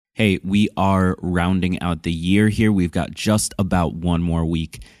Hey, we are rounding out the year here. We've got just about one more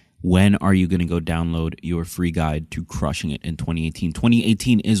week. When are you going to go download your free guide to crushing it in 2018?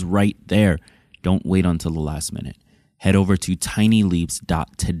 2018 is right there. Don't wait until the last minute. Head over to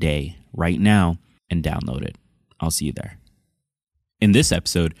tinyleaps.today right now and download it. I'll see you there. In this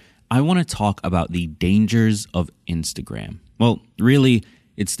episode, I want to talk about the dangers of Instagram. Well, really,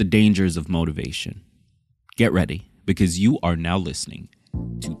 it's the dangers of motivation. Get ready, because you are now listening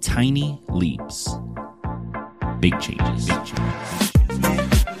to Tiny Leaps. Big changes. Big changes.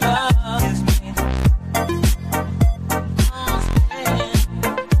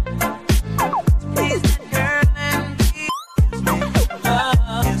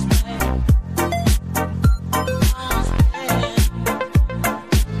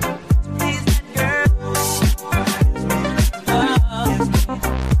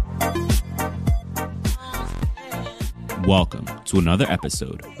 Welcome to another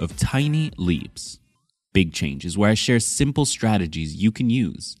episode of Tiny Leaps, Big Changes, where I share simple strategies you can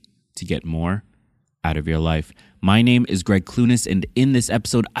use to get more out of your life. My name is Greg Clunis, and in this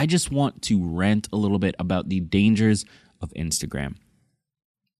episode, I just want to rant a little bit about the dangers of Instagram.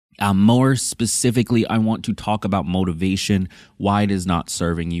 More specifically, I want to talk about motivation, why it is not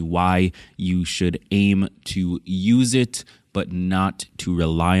serving you, why you should aim to use it, but not to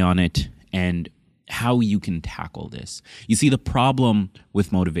rely on it, and how you can tackle this. You see, the problem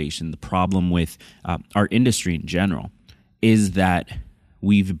with motivation, the problem with our industry in general, is that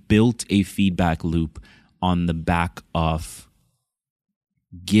we've built a feedback loop on the back of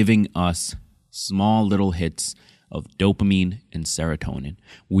giving us small little hits of dopamine and serotonin.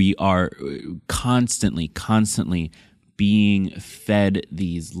 We are constantly being fed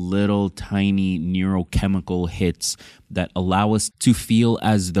these little tiny neurochemical hits that allow us to feel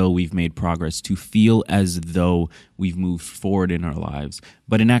as though we've made progress, to feel as though we've moved forward in our lives.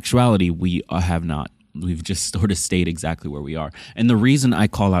 But in actuality, we have not. We've just sort of stayed exactly where we are. And the reason I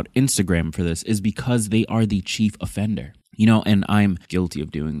call out Instagram for this is because they are the chief offender. You know, and I'm guilty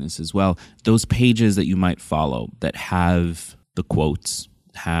of doing this as well. Those pages that you might follow that have the quotes,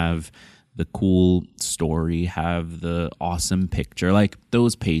 have the cool story, have the awesome picture, like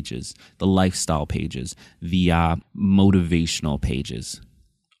those pages, the lifestyle pages, the motivational pages.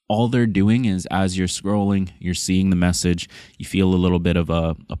 All they're doing is, as you're scrolling, you're seeing the message, you feel a little bit of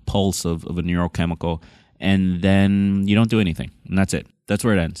a pulse of a neurochemical, and then you don't do anything. And that's it. That's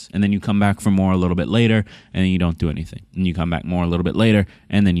where it ends. And then you come back for more a little bit later, and then you don't do anything. And you come back more a little bit later,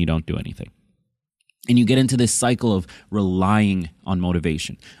 and then you don't do anything. And you get into this cycle of relying on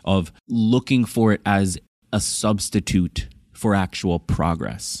motivation, of looking for it as a substitute for actual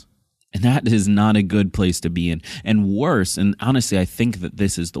progress. And that is not a good place to be in. And worse, and honestly, I think that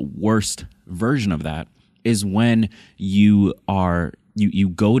this is the worst version of that, is when you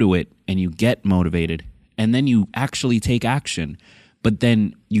go to it and you get motivated, and then you actually take action, but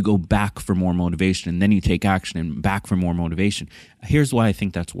then you go back for more motivation, and then you take action and back for more motivation. Here's why I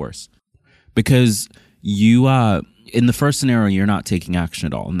think that's worse. Because you, in the first scenario, you're not taking action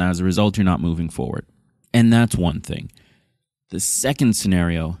at all. And as a result, you're not moving forward. And that's one thing. The second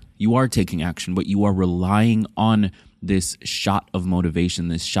scenario, you are taking action, but you are relying on this shot of motivation,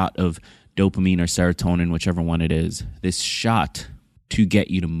 this shot of dopamine or serotonin, whichever one it is, this shot to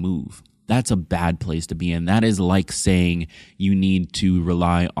get you to move. That's a bad place to be in. That is like saying you need to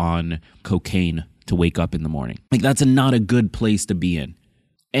rely on cocaine to wake up in the morning. Like, that's not a good place to be in.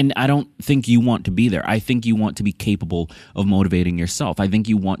 And I don't think you want to be there. I think you want to be capable of motivating yourself. I think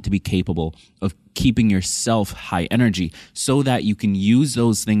you want to be capable of keeping yourself high energy so that you can use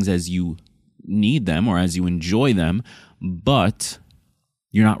those things as you need them or as you enjoy them, but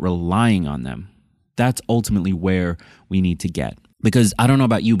you're not relying on them. That's ultimately where we need to get. Because I don't know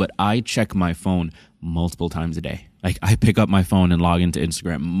about you, but I check my phone multiple times a day. Like, I pick up my phone and log into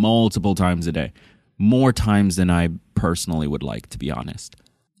Instagram multiple times a day. More times than I personally would like, to be honest.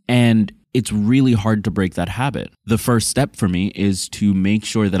 And it's really hard to break that habit. The first step for me is to make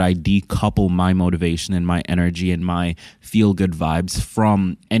sure that I decouple my motivation and my energy and my feel-good vibes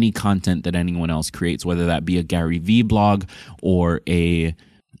from any content that anyone else creates, whether that be a Gary Vee blog or a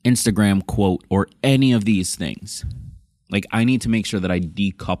Instagram quote or any of these things. Like, I need to make sure that I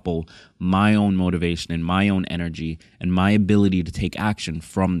decouple my own motivation and my own energy and my ability to take action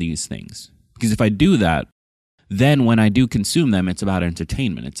from these things. Because if I do that, then when I do consume them, it's about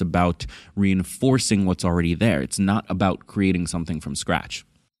entertainment. It's about reinforcing what's already there. It's not about creating something from scratch.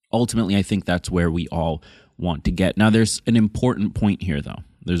 Ultimately, I think that's where we all want to get. Now, there's an important point here, though.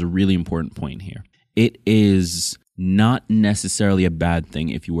 There's a really important point here. It is not necessarily a bad thing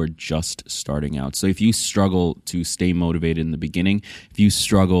if you are just starting out. So if you struggle to stay motivated in the beginning, if you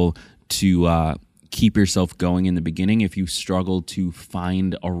struggle to keep yourself going in the beginning, if you struggle to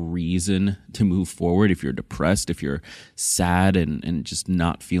find a reason to move forward, if you're depressed, if you're sad and just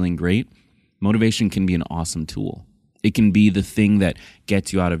not feeling great, motivation can be an awesome tool. It can be the thing that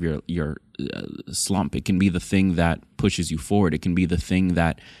gets you out of your slump. It can be the thing that pushes you forward. It can be the thing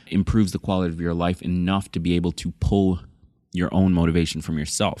that improves the quality of your life enough to be able to pull your own motivation from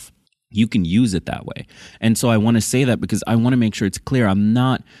yourself. You can use it that way. And so I want to say that because I want to make sure it's clear. I'm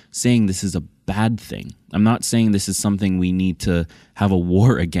not saying this is a bad thing. I'm not saying this is something we need to have a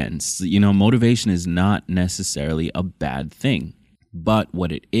war against. Motivation is not necessarily a bad thing. But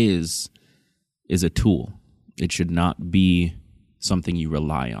what it is a tool. It should not be something you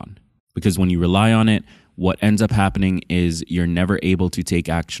rely on. Because when you rely on it, what ends up happening is you're never able to take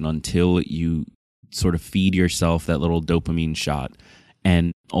action until you sort of feed yourself that little dopamine shot.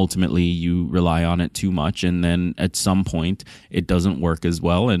 And ultimately, you rely on it too much. And then at some point, it doesn't work as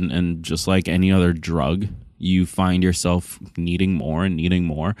well. And just like any other drug, you find yourself needing more. And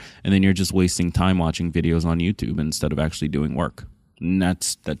then you're just wasting time watching videos on YouTube instead of actually doing work. And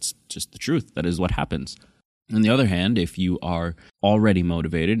that's just the truth. That is what happens. On the other hand, if you are already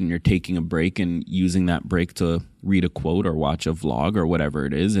motivated and you're taking a break and using that break to read a quote or watch a vlog or whatever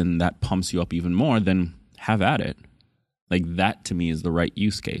it is, and that pumps you up even more, then have at it. Like that to me is the right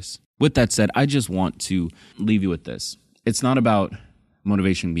use case. With that said, I just want to leave you with this. It's not about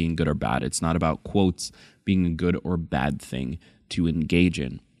motivation being good or bad. It's not about quotes being a good or bad thing to engage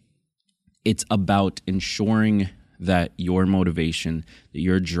in. It's about ensuring that your motivation, that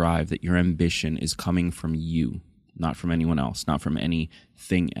your drive, that your ambition is coming from you, not from anyone else, not from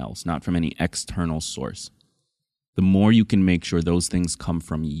anything else, not from any external source. The more you can make sure those things come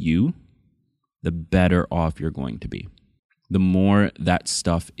from you, the better off you're going to be. The more that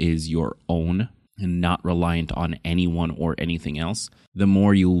stuff is your own and not reliant on anyone or anything else, the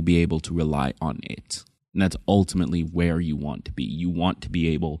more you will be able to rely on it. And that's ultimately where you want to be. You want to be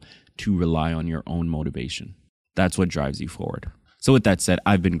able to rely on your own motivation. That's what drives you forward. So with that said,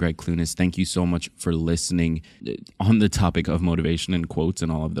 I've been Greg Clunis. Thank you so much for listening on the topic of motivation and quotes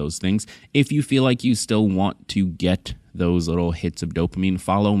and all of those things. If you feel like you still want to get those little hits of dopamine,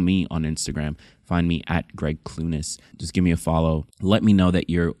 follow me on Instagram. Find me at Greg Clunis. Just give me a follow. Let me know that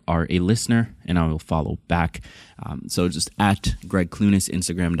you are a listener and I will follow back. So just at Greg Clunis,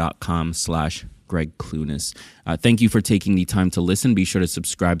 Instagram.com/Greg Clunis. Thank you for taking the time to listen. Be sure to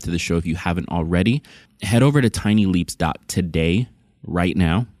subscribe to the show if you haven't already. Head over to tinyleaps.today right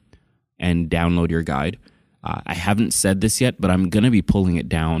now and download your guide. I haven't said this yet, but I'm going to be pulling it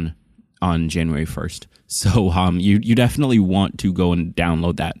down on January 1st. So you definitely want to go and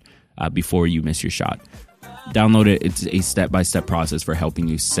download that before you miss your shot. Download it. It's a step-by-step process for helping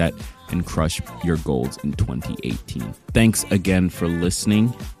you set and crush your goals in 2018. Thanks again for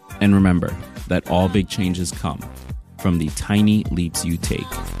listening. And remember that all big changes come from the tiny leaps you take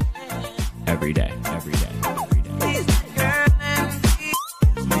every day.